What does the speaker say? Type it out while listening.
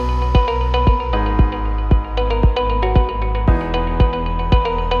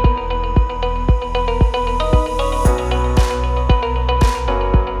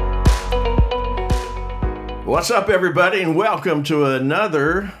What's up, everybody, and welcome to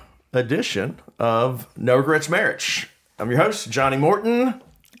another edition of No Regrets Marriage. I'm your host, Johnny Morton.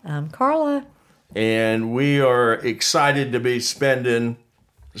 I'm Carla. And we are excited to be spending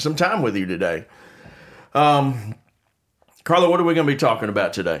some time with you today. Carla, what are we going to be talking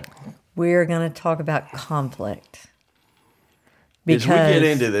about today? We're going to talk about conflict. As we get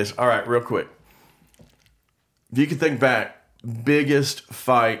into this, all right, real quick. If you can think back, biggest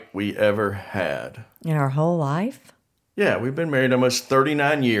fight we ever had. In our whole life? Yeah, we've been married almost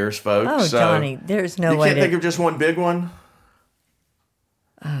 39 years, folks. Oh, so Johnny, there's no way you can't think of just one big one?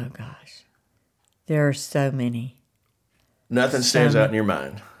 Oh, gosh. There are so many. Nothing stands out in your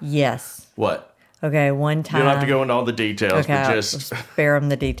mind? Yes. What? Okay, one time. You don't have to go into all the details, okay, but just... spare them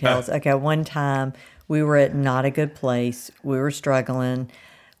the details. Okay, one time we were at not a good place. We were struggling.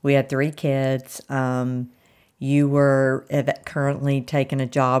 We had 3 kids. You were currently taking a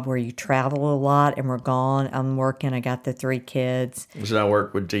job where you travel a lot and we're gone. I'm working. I got the 3 kids. So I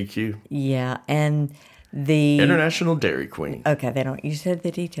work with DQ. Yeah, and the... International Dairy Queen. Okay, they don't... You said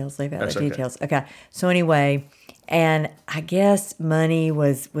the details. Leave out the details. Okay, so anyway, and I guess money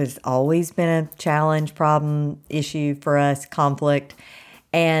was always been a challenge, problem, issue for us, conflict.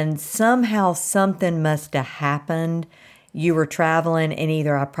 And somehow something must have happened. You were traveling, and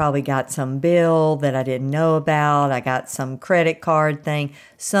either I probably got some bill that I didn't know about, I got some credit card thing,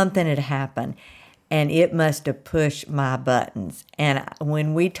 something had happened, and it must have pushed my buttons. And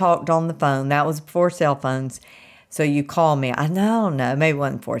when we talked on the phone, that was before cell phones, so you called me. I don't know, maybe it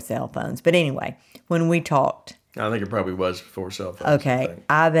wasn't before cell phones, but anyway, when we talked. I think it probably was before cell phones. Okay,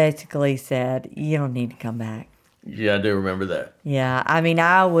 I basically said, you don't need to come back. Yeah, I do remember that. Yeah, I mean,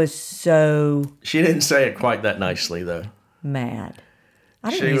 I was so... She didn't say it quite that nicely, though. Mad. I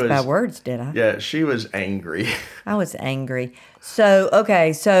didn't use bad words, did I? Yeah, she was angry. I was angry. So,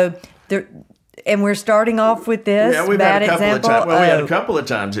 okay, so there, and we're starting off with this yeah, we've bad had a couple example. Of times. Well, we had a couple of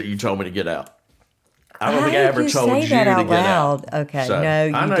times that you told me to get out. I don't think I ever told you to get out. Okay, so, no,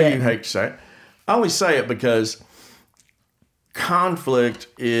 you I know didn't. you hate to say it. I only say it because conflict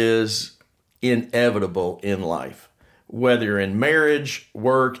is inevitable in life. Whether you're in marriage,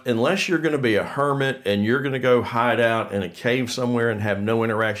 work, unless you're going to be a hermit and you're going to go hide out in a cave somewhere and have no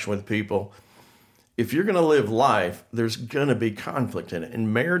interaction with people, if you're going to live life, there's going to be conflict in it.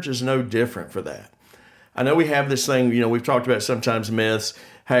 And marriage is no different for that. I know we have this thing, we've talked about sometimes myths.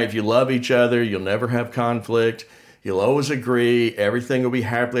 Hey, if you love each other, you'll never have conflict. You'll always agree. Everything will be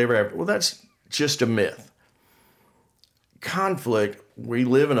happily ever after. Well, that's just a myth. Conflict, we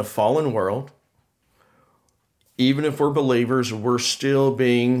live in a fallen world. Even if we're believers, we're still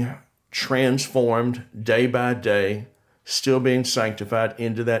being transformed day by day, still being sanctified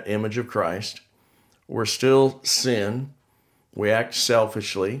into that image of Christ. We're still sin. We act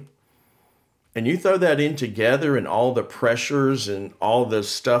selfishly. And you throw that in together and all the pressures and all the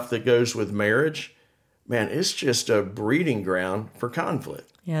stuff that goes with marriage, man, it's just a breeding ground for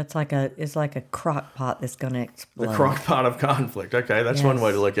conflict. Yeah, it's like a crock pot that's going to explode. The crock pot of conflict. Okay, that's one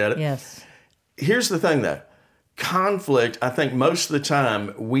way to look at it. Yes. Here's the thing, though. Conflict, I think most of the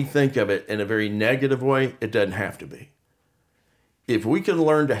time we think of it in a very negative way. It doesn't have to be. If we can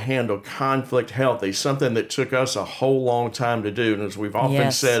learn to handle conflict healthy, something that took us a whole long time to do, and as we've often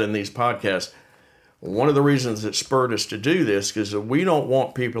said in these podcasts, one of the reasons that spurred us to do this is that we don't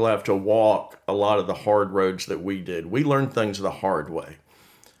want people to have to walk a lot of the hard roads that we did. We learned things the hard way.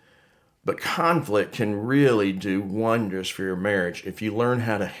 But conflict can really do wonders for your marriage if you learn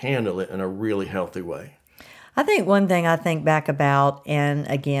how to handle it in a really healthy way. I think one thing I think back about, and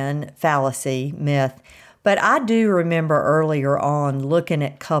again, fallacy, myth, but I do remember earlier on looking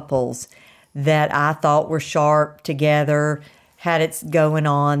at couples that I thought were sharp together, had it going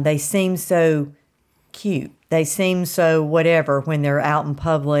on. They seemed so cute. They seem so whatever when they're out in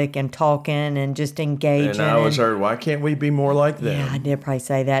public and talking and just engaging. And I always heard, why can't we be more like them? Yeah, I did probably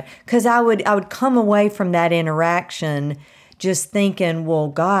say that. Because I would come away from that interaction just thinking, well,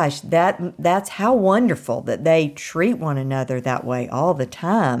 gosh, that's how wonderful that they treat one another that way all the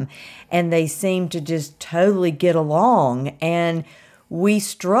time. And they seem to just totally get along. And we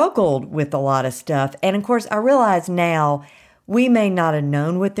struggled with a lot of stuff. And of course, I realize now we may not have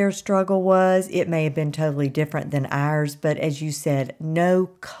known what their struggle was. It may have been totally different than ours. But as you said,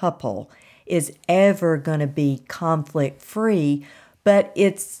 no couple is ever going to be conflict free. But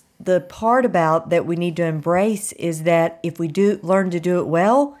it's the part about that we need to embrace is that if we do learn to do it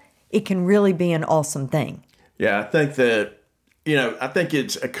well, it can really be an awesome thing. Yeah, I think that, I think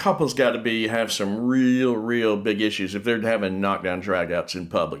it's a couple's got to have some real big issues if they're having knockdown dragouts in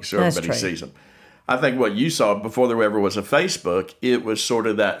public so everybody sees them. I think what you saw before there ever was a Facebook, it was sort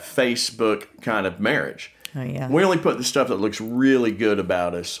of that Facebook kind of marriage. Oh, yeah. We only put the stuff that looks really good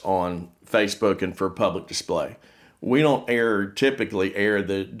about us on Facebook and for public display. We don't typically air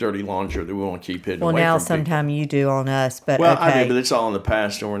the dirty laundry that we want to keep hidden away from people. Well, now sometime you do on us, but Well, okay. I do, but it's all in the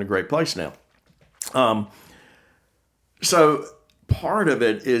past, and we're in a great place now. So part of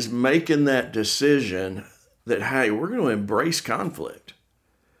it is making that decision that, hey, we're going to embrace conflict.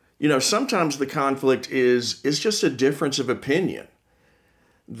 Sometimes the conflict is just a difference of opinion,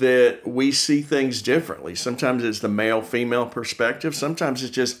 that we see things differently. Sometimes it's the male-female perspective. Sometimes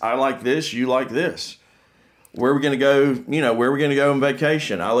it's just, I like this, you like this. Where are we going to go? Where are we going to go on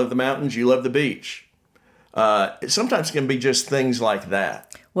vacation? I love the mountains, you love the beach. Sometimes it can be just things like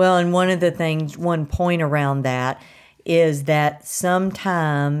that. Well, and one point around that is that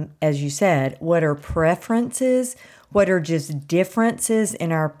sometime, as you said, what are preferences, what are just differences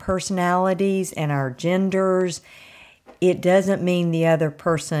in our personalities and our genders, it doesn't mean the other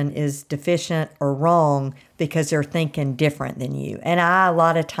person is deficient or wrong because they're thinking different than you. And a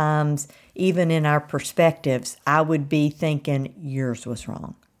lot of times, even in our perspectives, I would be thinking yours was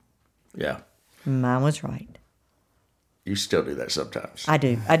wrong. Yeah. Mine was right. You still do that sometimes. I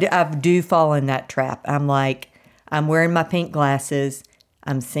do fall in that trap. I'm like, I'm wearing my pink glasses.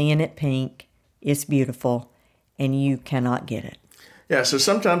 I'm seeing it pink. It's beautiful. And you cannot get it. Yeah, so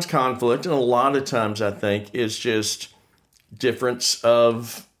sometimes conflict, and a lot of times I think, is just difference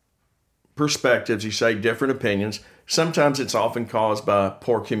of perspectives. You say different opinions. Sometimes it's often caused by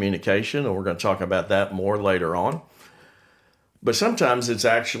poor communication, and we're going to talk about that more later on. But sometimes it's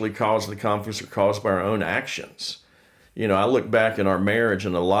actually the conflicts are caused by our own actions. I look back in our marriage,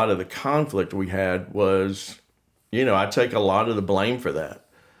 and a lot of the conflict we had was, I take a lot of the blame for that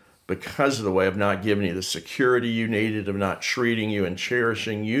because of the way of not giving you the security you needed, of not treating you and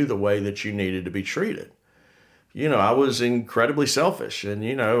cherishing you the way that you needed to be treated. I was incredibly selfish,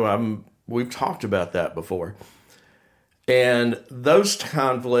 and, we've talked about that before. And those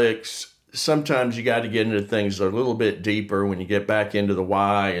conflicts, sometimes you got to get into things that are a little bit deeper when you get back into the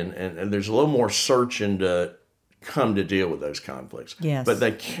why, and there's a little more searching to come to deal with those conflicts. Yes. But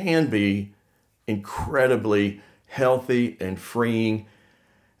they can be incredibly healthy and freeing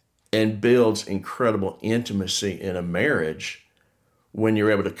and builds incredible intimacy in a marriage when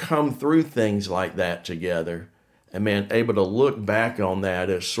you're able to come through things like that together and, able to look back on that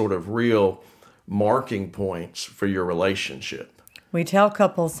as sort of real marking points for your relationship. We tell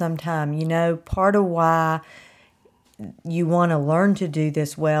couples sometime, part of why you want to learn to do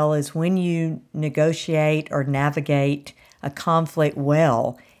this well is when you negotiate or navigate a conflict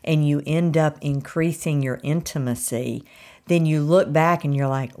well and you end up increasing your intimacy, then you look back and you're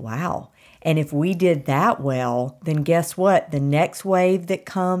like, wow. And if we did that well, then guess what? The next wave that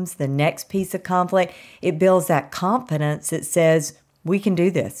comes, the next piece of conflict, it builds that confidence that says, we can do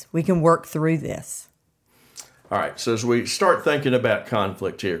this. We can work through this. All right, so as we start thinking about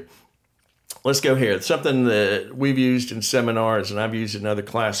conflict here, let's go here. It's something that we've used in seminars and I've used in other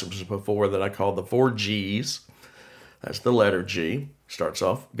classes before that I call the 4 G's. That's the letter G. Starts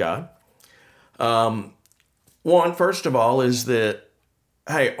off God. One, first of all, is that,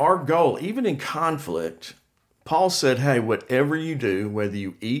 hey, our goal, even in conflict, Paul said, hey, whatever you do, whether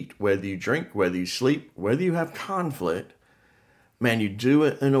you eat, whether you drink, whether you sleep, whether you have conflict, you do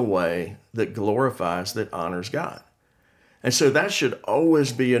it in a way that glorifies, that honors God. And so that should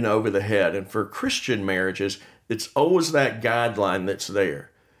always be an over the head. And for Christian marriages, it's always that guideline that's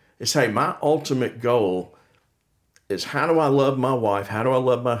there. It's, hey, my ultimate goal is how do I love my wife? How do I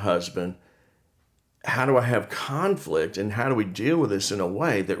love my husband? How do I have conflict? And how do we deal with this in a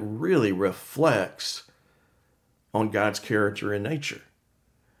way that really reflects on God's character and nature?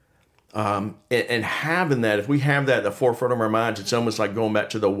 And having that, if we have that at the forefront of our minds, it's almost like going back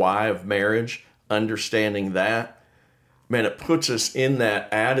to the why of marriage, understanding that, it puts us in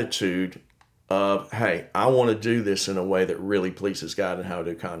that attitude of, hey, I want to do this in a way that really pleases God and how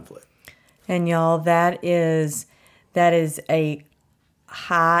to do conflict. And y'all, that is a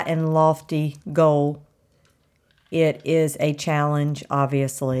high and lofty goal. It is a challenge,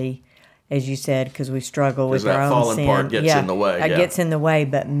 obviously, as you said, because we struggle with our own sin. Because that fallen part gets in the way. It gets in the way,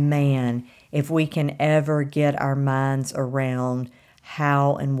 but man, if we can ever get our minds around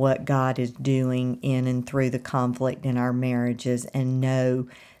how and what God is doing in and through the conflict in our marriages and know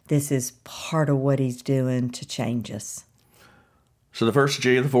this is part of what He's doing to change us. So the first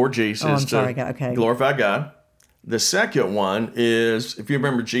G of the 4 G's is to glorify God. The second one is, if you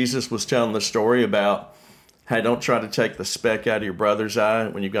remember, Jesus was telling the story about, hey, don't try to take the speck out of your brother's eye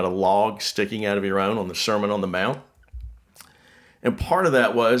when you've got a log sticking out of your own on the Sermon on the Mount. And part of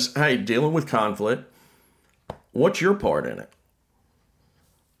that was, hey, dealing with conflict, what's your part in it?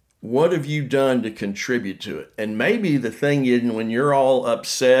 what have you done to contribute to it? And maybe the thing is, when you're all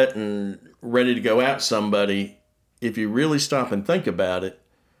upset and ready to go at somebody, if you really stop and think about it,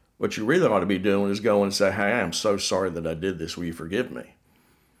 what you really ought to be doing is going and say, hey, I'm so sorry that I did this. Will you forgive me?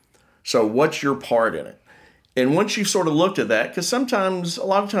 So what's your part in it? And once you've sort of looked at that, because a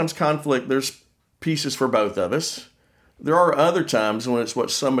lot of times conflict, there's pieces for both of us. There are other times when it's what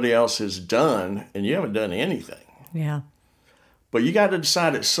somebody else has done and you haven't done anything. Yeah. But you got to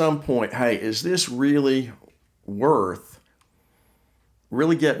decide at some point, hey, is this really worth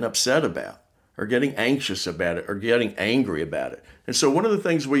really getting upset about or getting anxious about it or getting angry about it? And so one of the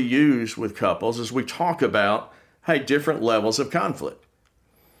things we use with couples is we talk about, hey, different levels of conflict.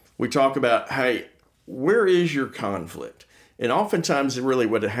 We talk about, hey, where is your conflict? And oftentimes really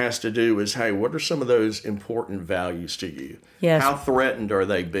what it has to do is, hey, what are some of those important values to you? Yes. How threatened are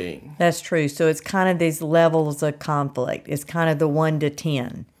they being? That's true. So it's kind of these levels of conflict. It's kind of the 1 to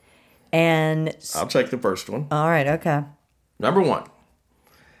 10. And I'll take the first one. all right, okay. Number 1.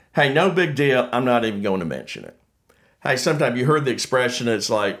 Hey, no big deal. I'm not even going to mention it. Hey, sometimes you heard the expression,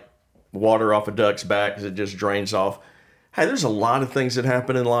 it's like water off a duck's back because it just drains off. Hey, there's a lot of things that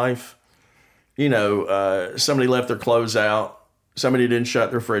happen in life. You know, somebody left their clothes out. Somebody didn't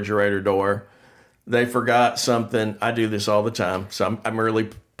shut the refrigerator door. They forgot something. I do this all the time, so I'm really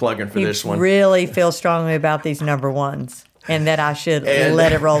plugging for this one. You really feel strongly about these number ones and that I should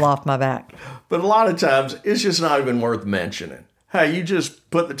let it roll off my back. But a lot of times, it's just not even worth mentioning. Hey, you just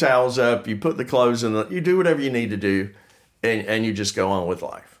put the towels up, you put the clothes in, you do whatever you need to do, and you just go on with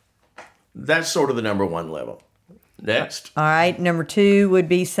life. That's sort of the number 1 level. Next. All right. Number 2 would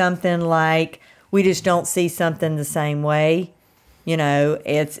be something like we just don't see something the same way. You know,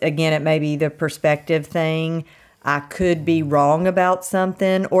 it may be the perspective thing. I could be wrong about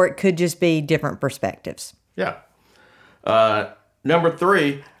something, or it could just be different perspectives. Yeah. Number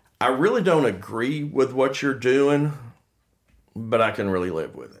 3, I really don't agree with what you're doing, but I can really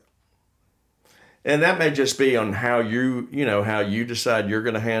live with it. And that may just be on how you decide you're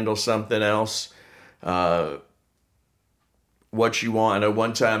going to handle something else. What you want. I know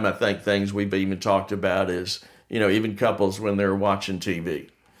one time I think things we've even talked about is, even couples when they're watching TV.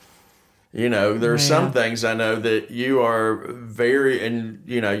 There are some things I know that you are very, and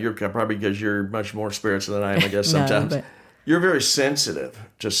you're probably because you're much more spiritual than I am, I guess sometimes. You're very sensitive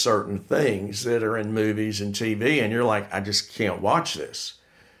to certain things that are in movies and TV, and you're like, I just can't watch this.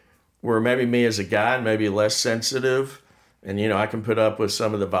 Where maybe me as a guy, maybe less sensitive, and I can put up with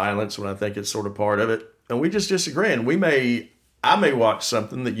some of the violence when I think it's sort of part of it. And we just disagree, and I may watch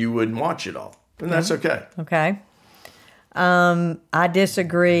something that you wouldn't watch at all, and that's okay. Okay. I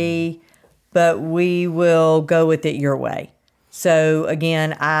disagree, but we will go with it your way. So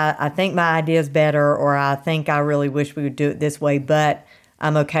again, I think my idea is better, or I think I really wish we would do it this way, but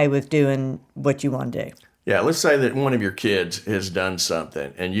I'm okay with doing what you want to do. Yeah, let's say that one of your kids has done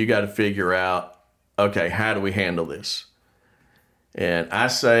something, and you got to figure out, okay, how do we handle this? And I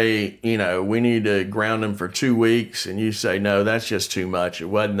say, we need to ground them for 2 weeks. And you say, no, that's just too much. It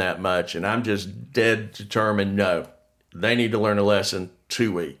wasn't that much. And I'm just dead determined, no, they need to learn a lesson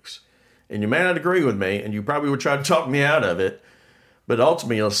 2 weeks. And you may not agree with me, and you probably would try to talk me out of it. But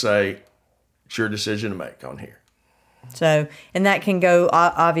ultimately, you'll say, it's your decision to make on here. So, and that can go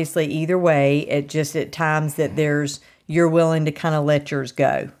obviously either way. It just at times that you're willing to kind of let yours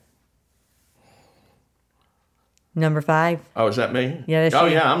go. Number 5. Oh, is that me? Yeah, that's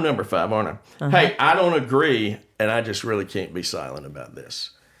you. Yeah, I'm number 5, aren't I? Hey, I don't agree, and I just really can't be silent about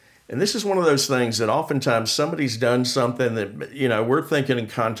this. And this is one of those things that oftentimes somebody's done something that, we're thinking in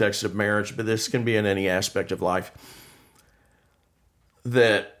context of marriage, but this can be in any aspect of life,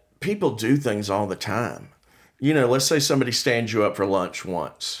 that people do things all the time. Let's say somebody stands you up for lunch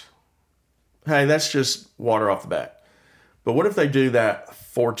once. Hey, that's just water off the back. But what if they do that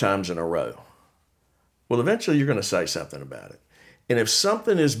 4 times in a row? Well, eventually you're going to say something about it. And if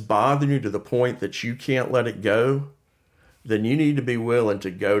something is bothering you to the point that you can't let it go, then you need to be willing to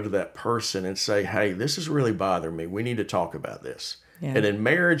go to that person and say, hey, this is really bothering me. We need to talk about this. Yeah. And in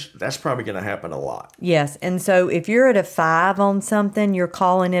marriage, that's probably going to happen a lot. Yes. And so if you're at a 5 on something, you're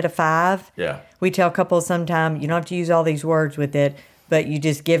calling it a 5. Yeah. We tell couples sometimes, you don't have to use all these words with it, but you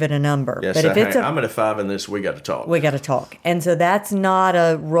just give it a number. Yeah, but so, hey, I'm at a 5 in this, we got to talk. We got to talk. And so that's not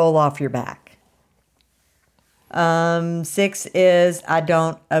a roll off your back. 6 is I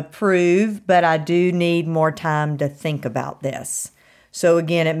don't approve, but I do need more time to think about this. So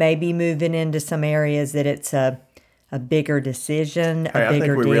again, it may be moving into some areas that it's a bigger decision, hey, a bigger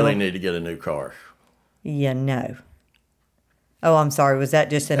deal. I think we really need to get a new car. Yeah, no. Oh, I'm sorry. Was that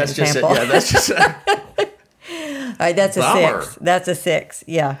just an example? That's just it. All right, that's a 6. That's a 6.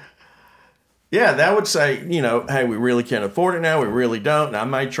 Yeah. Yeah, that would say, hey, we really can't afford it now. We really don't. And I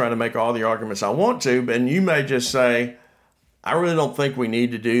may try to make all the arguments I want to, but you may just say, I really don't think we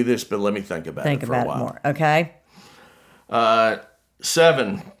need to do this, but let me think about it for a while. Think about it more. Okay.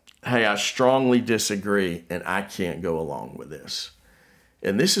 7, hey, I strongly disagree, and I can't go along with this.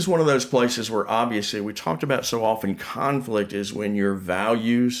 And this is one of those places where obviously we talked about so often conflict is when your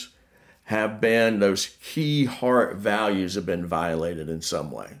values have been, those key heart values have been violated in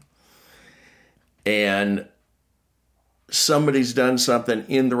some way. And somebody's done something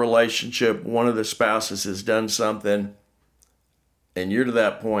in the relationship, one of the spouses has done something, and you're to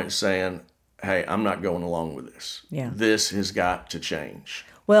that point saying, hey, I'm not going along with this. Yeah. This has got to change.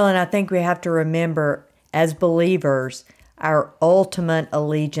 Well, and I think we have to remember, as believers, our ultimate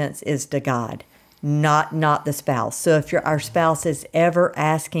allegiance is to God, not the spouse. So if our spouse is ever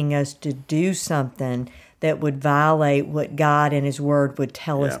asking us to do something that would violate what God and His Word would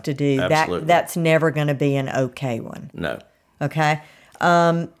tell us to do, that's never going to be an okay one. No. Okay.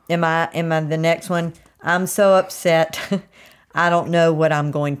 Am I the next one? I'm so upset. I don't know what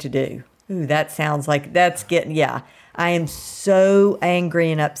I'm going to do. Ooh, that sounds like that's getting, I am so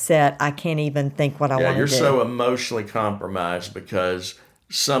angry and upset, I can't even think what I want to do. You're so emotionally compromised because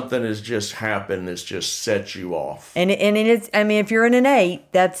something has just happened that's just set you off. And it's, if you're in an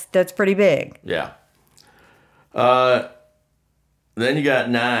 8, that's pretty big. Yeah. Then you got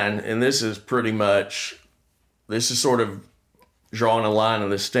 9, and this is sort of drawing a line in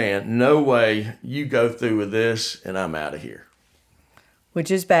the sand. No way you go through with this, and I'm out of here. Which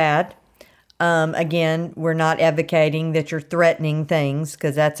is bad. Again, we're not advocating that you're threatening things,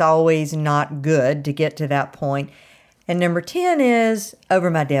 because that's always not good to get to that point. And number 10 is over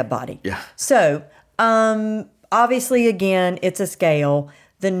my dead body. Yeah. So, obviously, again, it's a scale.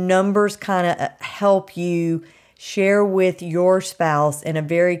 The numbers kind of help you share with your spouse in a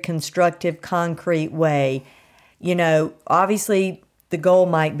very constructive, concrete way. Obviously, the goal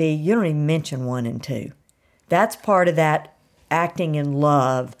might be you don't even mention 1 and 2. That's part of that acting in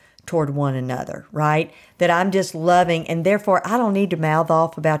love toward one another, right? That I'm just loving, and therefore I don't need to mouth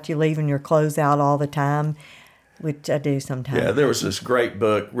off about you leaving your clothes out all the time, which I do sometimes. Yeah, there was this great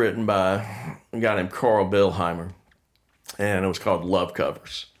book written by a guy named Carl Billheimer, and it was called Love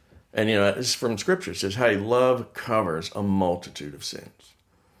Covers. And, it's from Scripture. It says, hey, love covers a multitude of sins.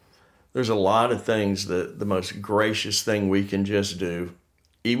 There's a lot of things that the most gracious thing we can just do,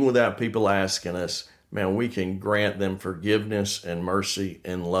 even without people asking us, man, we can grant them forgiveness and mercy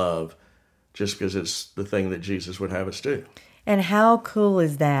and love just because it's the thing that Jesus would have us do. And how cool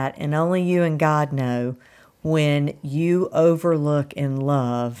is that? And only you and God know when you overlook in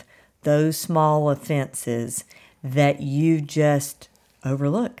love those small offenses that you just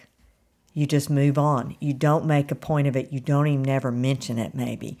overlook. You just move on. You don't make a point of it. You don't even ever mention it,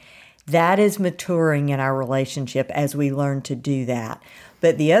 maybe. That is maturing in our relationship as we learn to do that.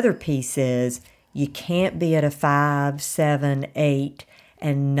 But the other piece is you can't be at a 5, 7, 8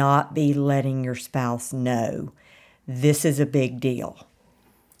 and not be letting your spouse know this is a big deal.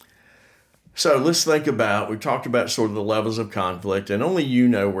 So let's think about, we talked about sort of the levels of conflict, and only you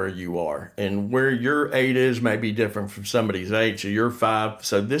know where you are. And where your 8 is may be different from somebody's 8, so you're 5.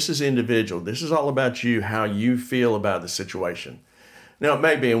 So this is individual. This is all about you, how you feel about the situation. Now, it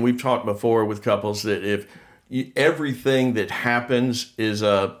may be, and we've talked before with couples, that if everything that happens is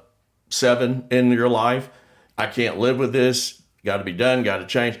a 7 in your life, I can't live with this, got to be done, got to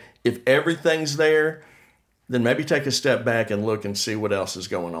change. If everything's there, then maybe take a step back and look and see what else is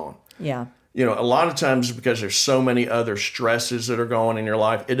going on. Yeah. A lot of times because there's so many other stresses that are going in your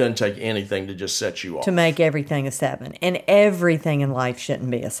life, it doesn't take anything to just set you off. To make everything a 7. And everything in life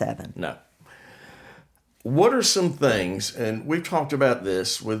shouldn't be a 7. No. What are some things, and we've talked about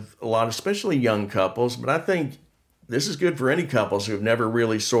this with a lot, especially young couples, but I think this is good for any couples who have never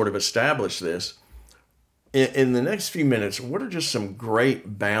really sort of established this. In the next few minutes, what are just some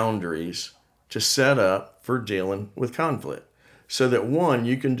great boundaries to set up for dealing with conflict? So that, one,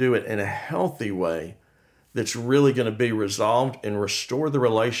 you can do it in a healthy way that's really going to be resolved and restore the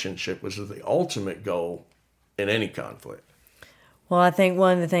relationship, which is the ultimate goal in any conflict. Well, I think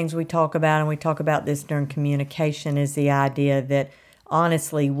one of the things we talk about, and we talk about this during communication, is the idea that,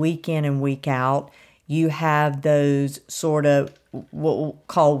 honestly, week in and week out, you have those sort of what we'll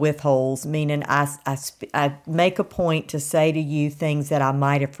call withholds, meaning I make a point to say to you things that I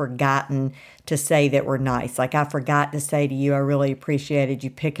might have forgotten to say that were nice. Like I forgot to say to you, I really appreciated you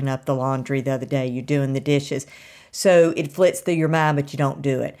picking up the laundry the other day, you doing the dishes. So it flits through your mind, but you don't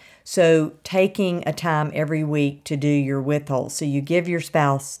do it. So taking a time every week to do your withholds. So you give your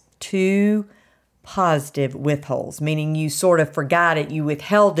spouse 2 positive withholds, meaning you sort of forgot it, you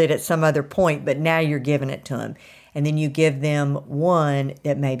withheld it at some other point, but now you're giving it to them. And then you give them one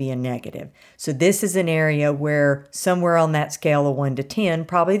that may be a negative. So this is an area where somewhere on that scale of 1 to 10,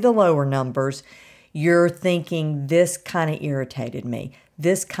 probably the lower numbers, you're thinking this kind of irritated me.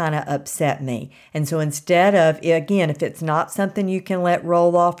 This kind of upset me. And so instead of, again, if it's not something you can let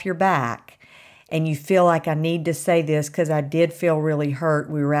roll off your back, and you feel like I need to say this because I did feel really hurt.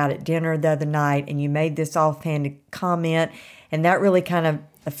 We were out at dinner the other night and you made this offhanded comment and that really kind of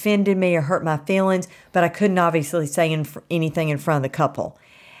offended me or hurt my feelings, but I couldn't obviously say anything in front of the couple.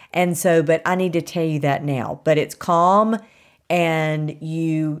 And so, but I need to tell you that now. But it's calm, and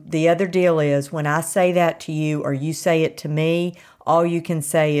the other deal is when I say that to you or you say it to me, all you can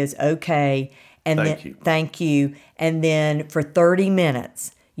say is okay, and thank you. And then for 30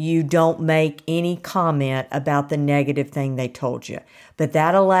 minutes, you don't make any comment about the negative thing they told you. But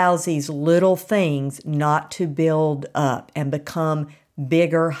that allows these little things not to build up and become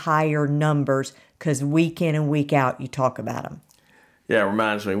bigger, higher numbers because week in and week out you talk about them. Yeah, it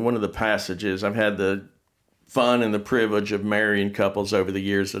reminds me, one of the passages, I've had the fun and the privilege of marrying couples over the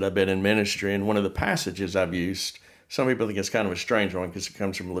years that I've been in ministry, and one of the passages I've used, some people think it's kind of a strange one because it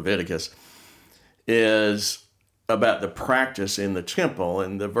comes from Leviticus, is about the practice in the temple.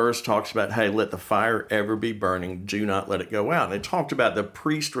 And the verse talks about, hey, let the fire ever be burning, do not let it go out. And it talked about the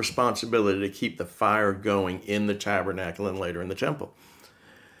priest's responsibility to keep the fire going in the tabernacle and later in the temple.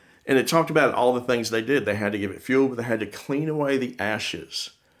 And it talked about all the things they did. They had to give it fuel, but they had to clean away the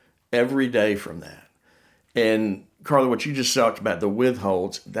ashes every day from that. And Carla, what you just talked about, the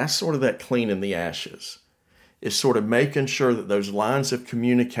withholds, that's sort of that cleaning the ashes. Is sort of making sure that those lines of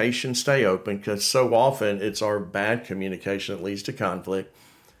communication stay open, because so often it's our bad communication that leads to conflict,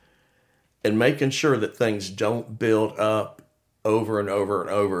 and making sure that things don't build up over and over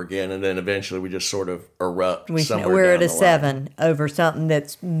and over again, and then eventually we just sort of erupt somewhere we're down at a the line. 7 over something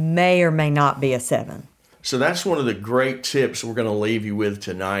that may or may not be a 7. So that's one of the great tips we're going to leave you with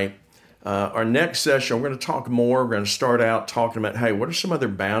tonight. Our next session, we're going to talk more. We're going to start out talking about, hey, what are some other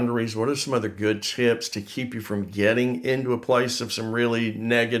boundaries? What are some other good tips to keep you from getting into a place of some really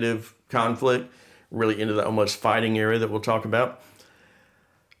negative conflict, really into the almost fighting area that we'll talk about?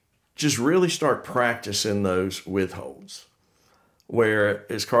 Just really start practicing those withholds. Where,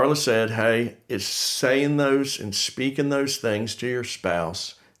 as Carla said, hey, it's saying those and speaking those things to your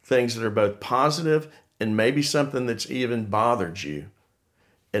spouse, things that are both positive and maybe something that's even bothered you,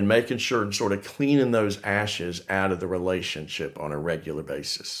 and making sure and sort of cleaning those ashes out of the relationship on a regular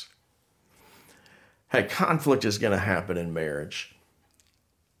basis. Hey, conflict is going to happen in marriage,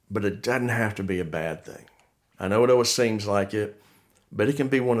 but it doesn't have to be a bad thing. I know it always seems like it, but it can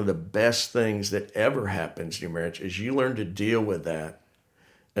be one of the best things that ever happens in your marriage is you learn to deal with that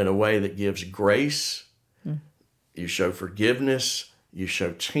in a way that gives grace, you show forgiveness, you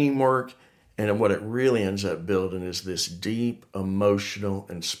show teamwork, and what it really ends up building is this deep emotional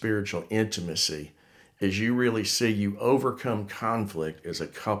and spiritual intimacy as you really see you overcome conflict as a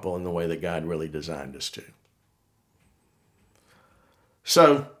couple in the way that God really designed us to.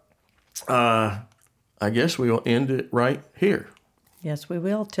 So, I guess we will end it right here. Yes, we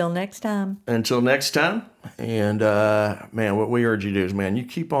will. Till next time. Until next time. And, man, what we urge you to do is, man, you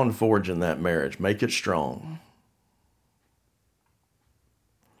keep on forging that marriage. Make it strong.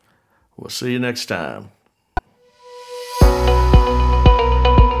 We'll see you next time.